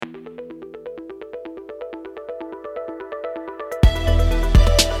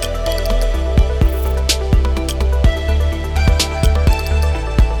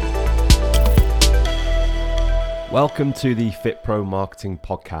Welcome to the Fit Pro Marketing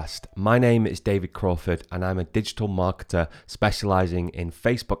Podcast. My name is David Crawford and I'm a digital marketer specializing in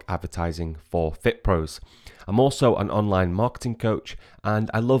Facebook advertising for Fit Pros. I'm also an online marketing coach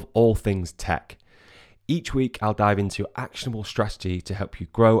and I love all things tech. Each week I'll dive into actionable strategy to help you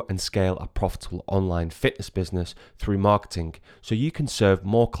grow and scale a profitable online fitness business through marketing so you can serve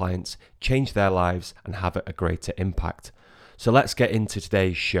more clients, change their lives and have a greater impact. So let's get into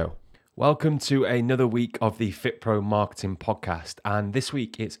today's show. Welcome to another week of the Fit Pro Marketing Podcast, and this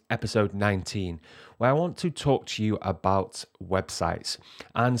week it's episode 19, where I want to talk to you about websites,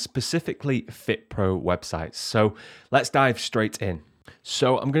 and specifically Fit Pro websites. So let's dive straight in.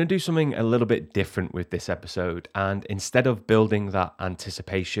 So I'm going to do something a little bit different with this episode, and instead of building that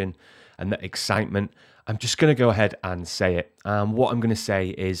anticipation and that excitement, I'm just going to go ahead and say it. What I'm going to say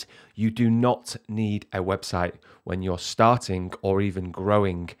is you do not need a website when you're starting or even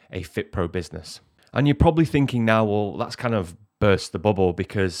growing a Fit Pro business. And you're probably thinking now, well, that's kind of burst the bubble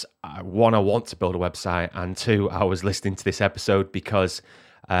because one, I want to build a website, and two, I was listening to this episode because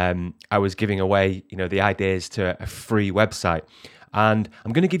I was giving away, the ideas to a free website. And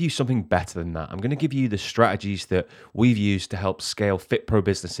I'm going to give you something better than that. I'm going to give you the strategies that we've used to help scale Fit Pro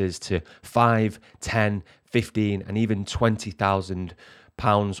businesses to 5, 10, 15, and even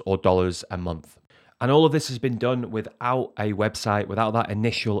 £20,000 or dollars a month. And all of this has been done without a website, without that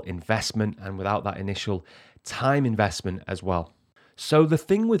initial investment, and without that initial time investment as well. So the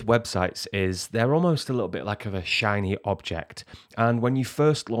thing with websites is they're almost a little bit like of a shiny object. And when you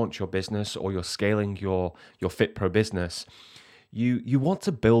first launch your business or you're scaling your Fit Pro business, you want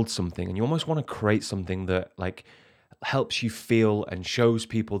to build something and you almost want to create something that helps you feel and shows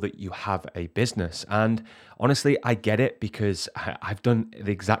people that you have a business. And honestly, I get it because I've done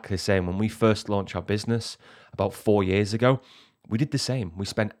exactly the same. When we first launched our business about 4 years ago, we did the same. We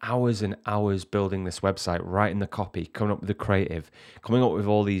spent hours and hours building this website, writing the copy, coming up with the creative, coming up with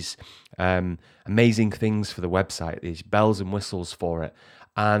all these amazing things for the website, these bells and whistles for it.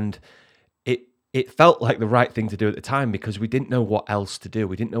 And it felt like the right thing to do at the time because we didn't know what else to do.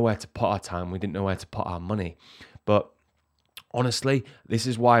 We didn't know where to put our time. We didn't know where to put our money. But honestly, this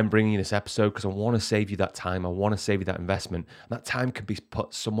is why I'm bringing you this episode, because I want to save you that time. I want to save you that investment. And that time can be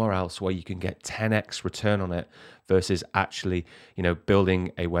put somewhere else where you can get 10x return on it versus actually,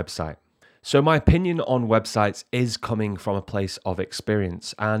 building a website. So my opinion on websites is coming from a place of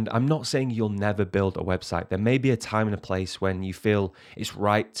experience, and I'm not saying you'll never build a website. There may be a time and a place when you feel it's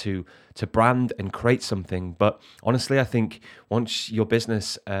right to brand and create something, but honestly, I think once your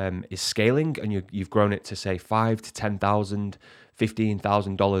business is scaling and you've grown it to say $5,000 to $10,000,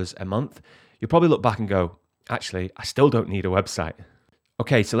 $15,000 a month, you'll probably look back and go, actually, I still don't need a website.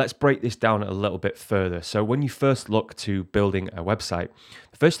 Okay, so let's break this down a little bit further. So when you first look to building a website,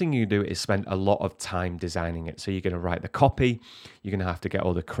 the first thing you do is spend a lot of time designing it. So you're going to write the copy, you're going to have to get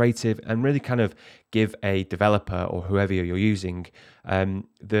all the creative and really kind of give a developer or whoever you're using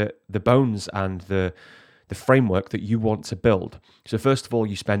the bones and the framework that you want to build. So first of all,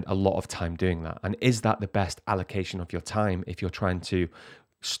 you spend a lot of time doing that. And is that the best allocation of your time if you're trying to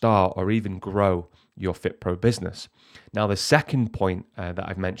start or even grow your Fit Pro business? Now, the second point that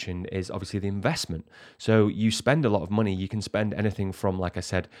I've mentioned is obviously the investment. So you spend a lot of money. You can spend anything from, like I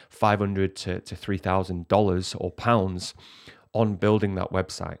said, $500 to $3,000 or pounds on building that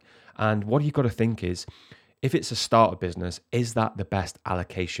website. And what you've got to think is, if it's a starter business, is that the best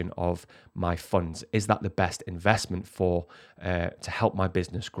allocation of my funds? Is that the best investment to help my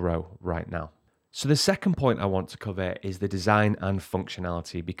business grow right now? So the second point I want to cover is the design and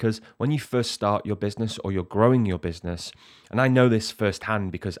functionality, because when you first start your business or you're growing your business, and I know this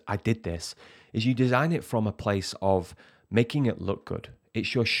firsthand because I did this, is you design it from a place of making it look good.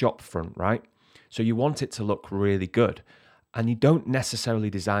 It's your shop front, right? So you want it to look really good, and you don't necessarily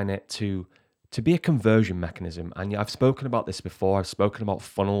design it to be a conversion mechanism. And I've spoken about this before. I've spoken about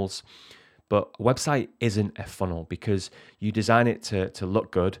funnels, but a website isn't a funnel because you design it to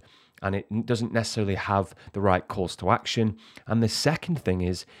look good, and it doesn't necessarily have the right calls to action. And the second thing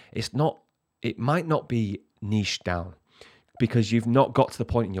is, it might not be niched down because you've not got to the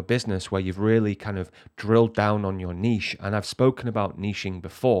point in your business where you've really kind of drilled down on your niche. And I've spoken about niching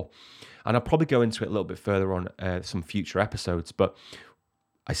before, and I'll probably go into it a little bit further on some future episodes, but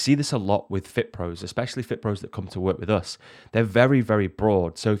I see this a lot with Fit Pros, especially Fit Pros that come to work with us. They're very, very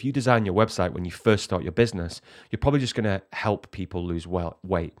broad. So if you design your website when you first start your business, you're probably just going to help people lose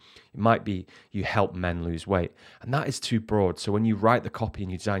weight. It might be you help men lose weight, and that is too broad. So when you write the copy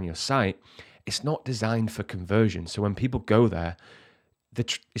and you design your site, it's not designed for conversion. So when people go there,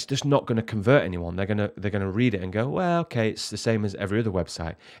 it's just not going to convert anyone. They're gonna read it and go, well, okay, it's the same as every other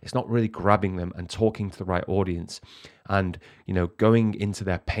website. It's not really grabbing them and talking to the right audience, and going into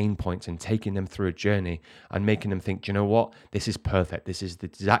their pain points and taking them through a journey and making them think, do you know what, this is perfect. This is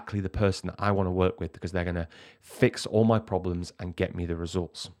exactly the person that I want to work with because they're going to fix all my problems and get me the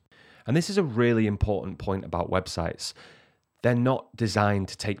results. And this is a really important point about websites. They're not designed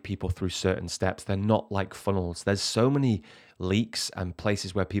to take people through certain steps. They're not like funnels. There's so many leaks and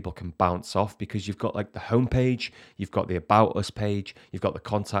places where people can bounce off because you've got like the homepage, you've got the About Us page, you've got the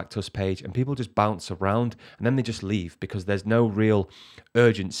Contact Us page, and people just bounce around and then they just leave because there's no real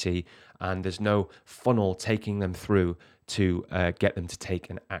urgency and there's no funnel taking them through to get them to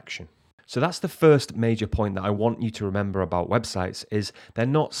take an action. So that's the first major point that I want you to remember about websites is they're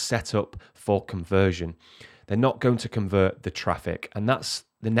not set up for conversion. They're not going to convert the traffic. And that's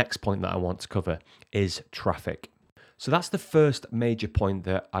the next point that I want to cover is traffic. So that's the first major point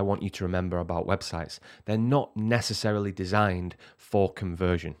that I want you to remember about websites. They're not necessarily designed for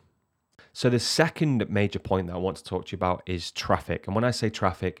conversion. So the second major point that I want to talk to you about is traffic. And when I say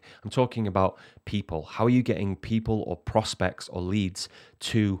traffic, I'm talking about people. How are you getting people or prospects or leads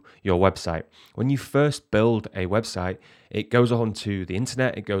to your website? When you first build a website, it goes onto the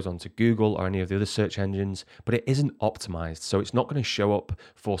internet, it goes onto Google or any of the other search engines, but it isn't optimized. So it's not going to show up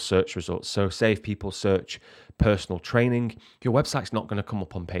for search results. So say if people search personal training, your website's not going to come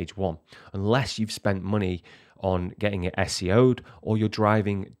up on page 1 unless you've spent money on getting it SEO'd or you're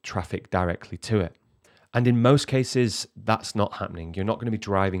driving traffic directly to it. And in most cases, that's not happening. You're not going to be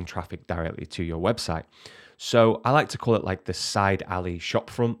driving traffic directly to your website. So I like to call it like the side alley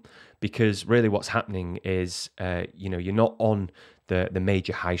shopfront, because really what's happening is, you're not on the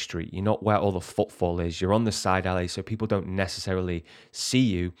major high street. You're not where all the footfall is. You're on the side alley, so people don't necessarily see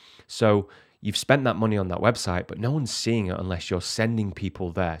you. So you've spent that money on that website, but no one's seeing it unless you're sending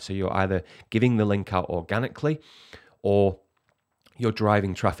people there. So you're either giving the link out organically or you're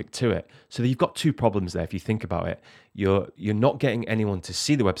driving traffic to it. So you've got two problems there if you think about it. You're not getting anyone to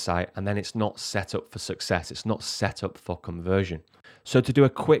see the website, and then it's not set up for success. It's not set up for conversion. So to do a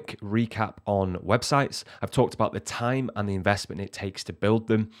quick recap on websites, I've talked about the time and the investment it takes to build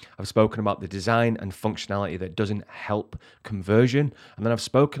them. I've spoken about the design and functionality that doesn't help conversion. And then I've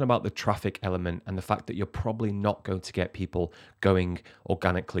spoken about the traffic element and the fact that you're probably not going to get people going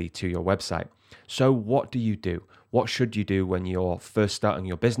organically to your website. So what do you do? What should you do when you're first starting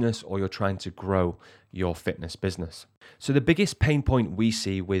your business or you're trying to grow your fitness business? So the biggest pain point we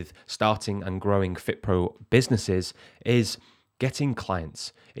see with starting and growing FitPro businesses is getting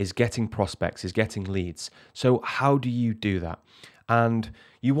clients, is getting prospects, is getting leads. So how do you do that? And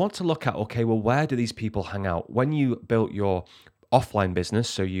you want to look at, okay, well, where do these people hang out? When you built your offline business,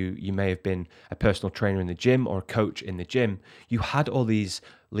 so you may have been a personal trainer in the gym or a coach in the gym, you had all these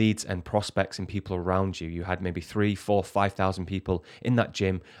leads and prospects and people around you. You had maybe 3, 4, 5,000 people in that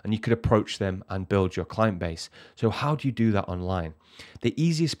gym, and you could approach them and build your client base. So how do you do that online? The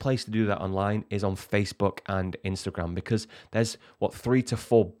easiest place to do that online is on Facebook and Instagram, because there's 3 to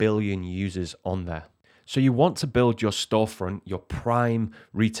 4 billion users on there. So you want to build your storefront, your prime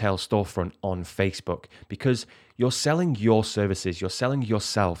retail storefront on Facebook, because you're selling your services, you're selling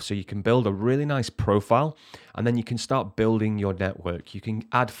yourself. So you can build a really nice profile, and then you can start building your network. You can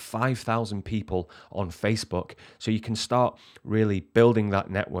add 5,000 people on Facebook. So you can start really building that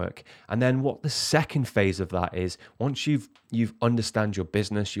network. And then what the second phase of that is, once you've understand your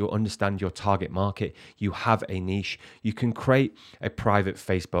business, you understand your target market, you have a niche, you can create a private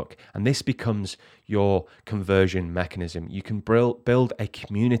Facebook, and this becomes your conversion mechanism. You can build a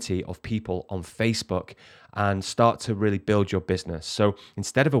community of people on Facebook and start to really build your business. So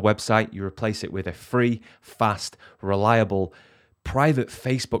instead of a website, you replace it with a free, fast, reliable private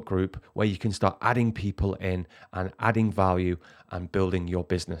Facebook group where you can start adding people in and adding value and building your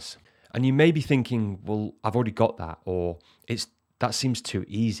business. And you may be thinking, well, I've already got that, or that seems too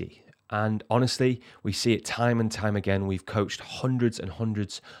easy. And honestly, we see it time and time again. We've coached hundreds and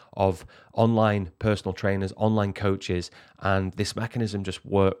hundreds of online personal trainers, online coaches, and this mechanism just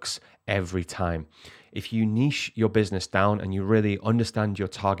works every time. If you niche your business down and you really understand your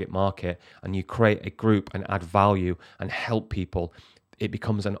target market and you create a group and add value and help people, it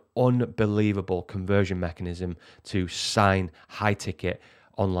becomes an unbelievable conversion mechanism to sign high-ticket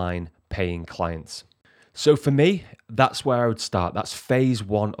online paying clients. So for me, that's where I would start. That's phase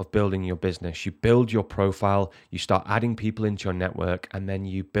 1 of building your business. You build your profile, you start adding people into your network, and then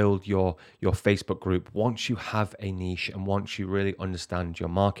you build your Facebook group once you have a niche and once you really understand your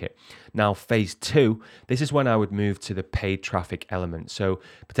market. Now, phase 2, this is when I would move to the paid traffic element. So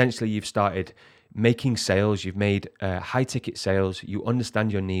potentially you've started making sales, you've made high ticket sales, you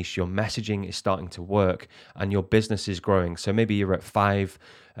understand your niche, your messaging is starting to work, and your business is growing. So maybe you're at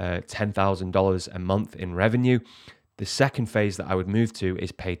 $10,000 a month in revenue. The second phase that I would move to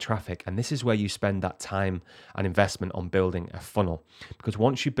is paid traffic. And this is where you spend that time and investment on building a funnel. Because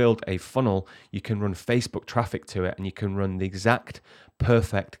once you build a funnel, you can run Facebook traffic to it, and you can run the exact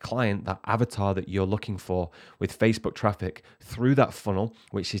perfect client, that avatar that you're looking for with Facebook traffic through that funnel,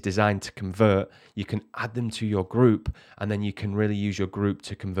 which is designed to convert. You can add them to your group, and then you can really use your group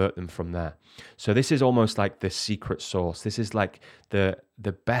to convert them from there. So this is almost like the secret sauce. This is like the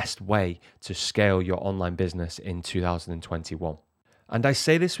best way to scale your online business in 2021. And I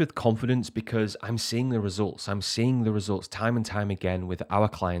say this with confidence because I'm seeing the results. I'm seeing the results time and time again with our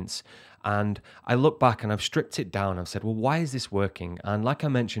clients. And I look back and I've stripped it down. I've said, well, why is this working? And like I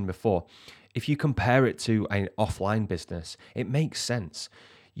mentioned before, if you compare it to an offline business, it makes sense.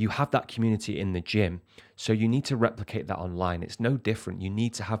 You have that community in the gym, so you need to replicate that online. It's no different. You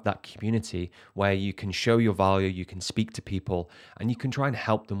need to have that community where you can show your value, you can speak to people, and you can try and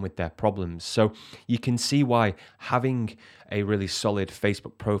help them with their problems. So you can see why having a really solid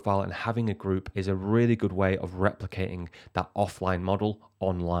Facebook profile and having a group is a really good way of replicating that offline model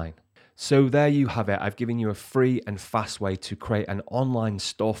online. So there you have it. I've given you a free and fast way to create an online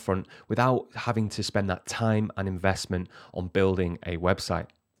storefront without having to spend that time and investment on building a website.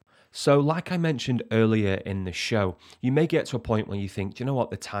 So like I mentioned earlier in the show, you may get to a point where you think, do you know what,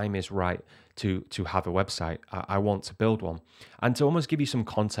 the time is right to have a website. I want to build one. And to almost give you some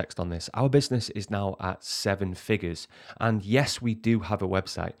context on this, our business is now at 7 figures. And yes, we do have a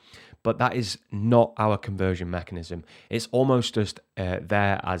website, but that is not our conversion mechanism. It's almost just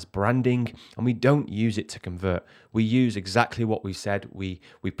there as branding, and we don't use it to convert. We use exactly what we said. We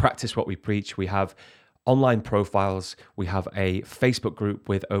practice what we preach. We have online profiles. We have a Facebook group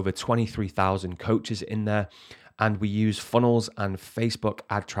with over 23,000 coaches in there. And we use funnels and Facebook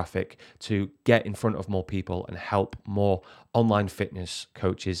ad traffic to get in front of more people and help more online fitness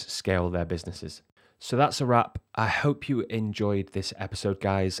coaches scale their businesses. So that's a wrap. I hope you enjoyed this episode,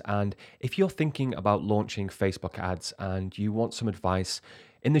 guys. And if you're thinking about launching Facebook ads and you want some advice,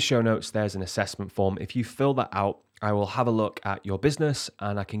 in the show notes, there's an assessment form. If you fill that out, I will have a look at your business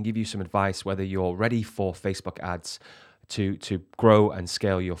and I can give you some advice whether you're ready for Facebook ads to grow and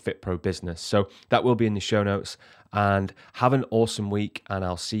scale your FitPro business. So that will be in the show notes. And have an awesome week, and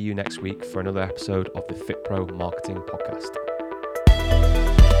I'll see you next week for another episode of the FitPro Marketing Podcast.